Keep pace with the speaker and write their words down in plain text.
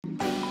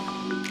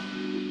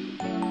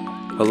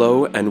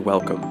Hello and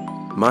welcome.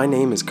 My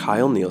name is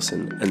Kyle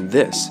Nielsen, and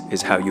this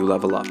is How You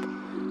Level Up,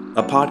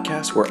 a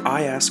podcast where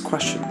I ask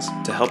questions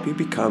to help you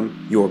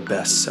become your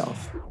best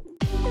self.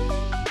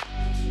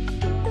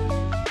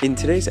 In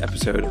today's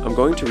episode, I'm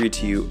going to read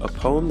to you a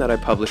poem that I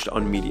published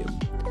on Medium.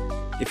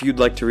 If you'd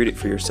like to read it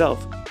for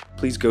yourself,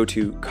 please go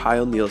to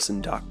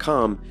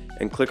kylenielsen.com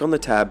and click on the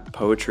tab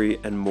Poetry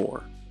and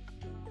More.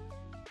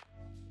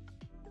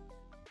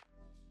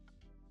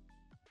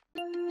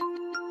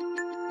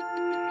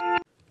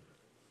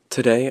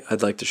 Today,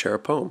 I'd like to share a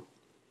poem.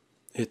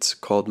 It's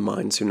called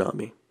Mind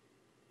Tsunami.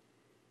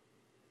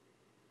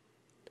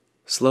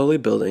 Slowly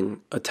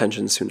building a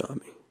tension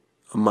tsunami,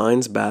 a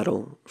mind's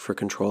battle for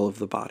control of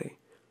the body.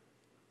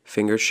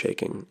 Fingers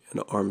shaking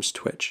and arms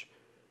twitch,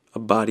 a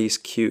body's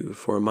cue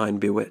for a mind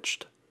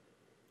bewitched.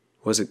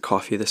 Was it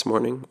coffee this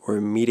morning or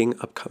a meeting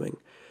upcoming?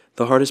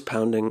 The heart is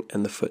pounding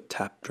and the foot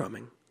tap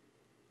drumming.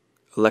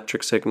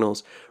 Electric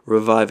signals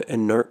revive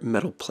inert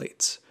metal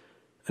plates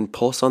and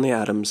pulse on the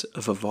atoms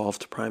of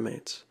evolved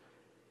primates.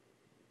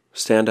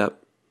 Stand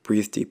up,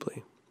 breathe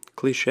deeply.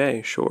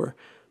 Cliché, sure,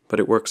 but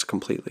it works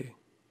completely.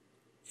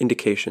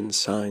 Indications,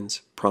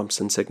 signs,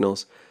 prompts, and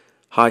signals,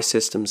 high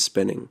systems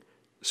spinning,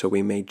 so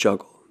we may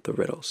juggle the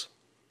riddles.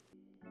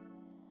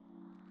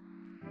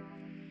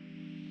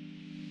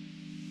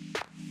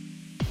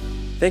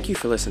 Thank you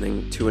for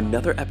listening to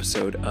another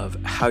episode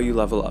of How You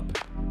Level Up,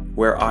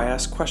 where I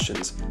ask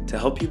questions to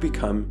help you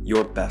become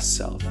your best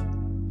self.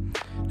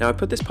 Now, I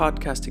put this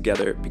podcast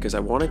together because I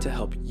wanted to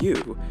help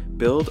you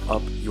build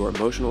up your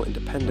emotional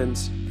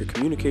independence, your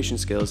communication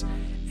skills,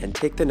 and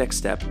take the next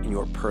step in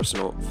your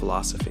personal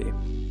philosophy.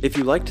 If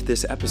you liked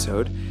this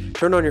episode,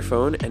 turn on your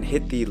phone and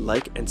hit the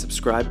like and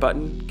subscribe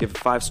button, give a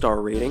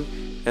 5-star rating,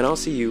 and I'll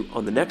see you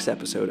on the next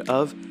episode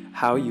of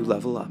How You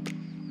Level Up.